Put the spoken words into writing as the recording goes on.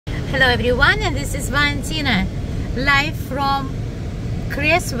Hello everyone, and this is Valentina, live from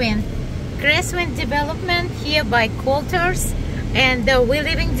Crosswind development here by Kolter's, and we're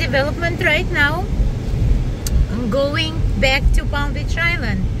leaving development right now. I'm going back to Palm Beach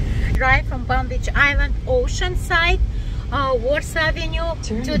Island. Drive from Palm Beach Island Oceanside, Worth Avenue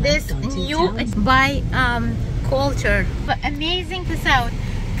to this new by Kolter. Amazing this out.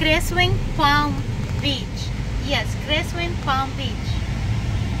 Crosswind Palm Beach. Yes, Crosswind Palm Beach.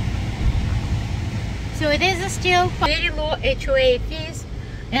 So it is still very low HOA fees,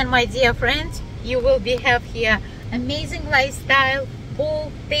 and my dear friends, you will have here amazing lifestyle,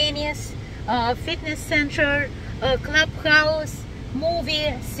 pool, tennis, fitness center, clubhouse,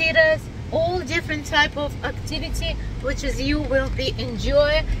 movie theaters, all different type of activity which is you will be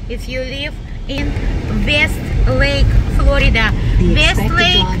enjoy if you live in West Lake, Florida. The West expected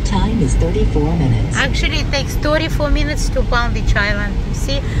Lake drive time is 34 minutes. actually it takes 34 minutes to Palm Beach Island. You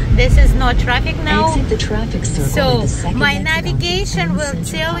see, this is no traffic now. Exit the traffic circle. So my navigation will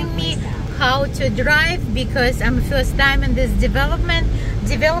telling me how to drive, because I'm first time in this development.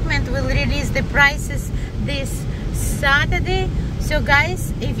 Development will release the prices this Saturday. So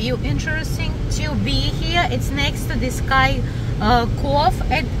guys, if you're interested to be here, it's next to the Sky Cove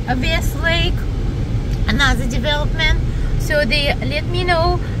at West Lake, another development. So they let me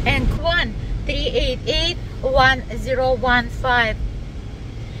know, and 1-388-1015.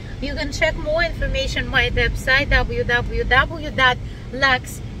 You can check more information on my website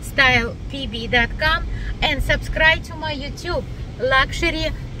www.luxstylepb.com, and subscribe to my YouTube,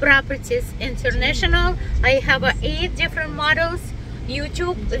 Luxury Properties International. I have 8 different models,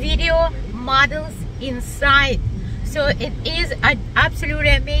 YouTube video models inside. So it is absolutely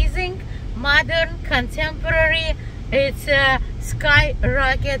amazing, modern, contemporary. It's a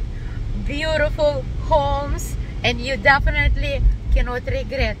skyrocket, beautiful homes, and you definitely cannot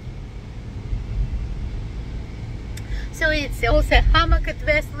regret. So it's also hammock at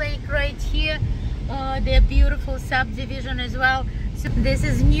West Lake right here. They're beautiful subdivision as well. So this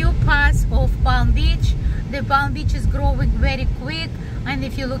is new path of Palm Beach. The Palm Beach is growing very quick, and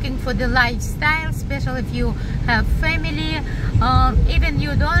if you're looking for the lifestyle, especially if you have family, even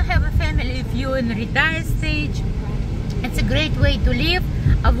you don't have a family, if you're in retired stage, it's a great way to live.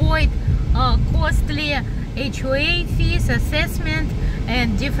 Avoid costly HOA fees, assessment,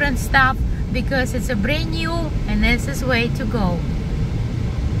 and different stuff, because it's a brand new and this is way to go.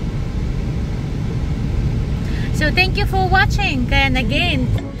 So thank you for watching, and again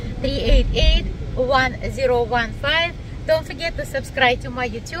 388-1015. Don't forget to subscribe to my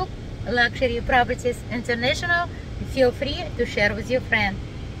YouTube, Luxury Properties International. Feel free to share with your friend.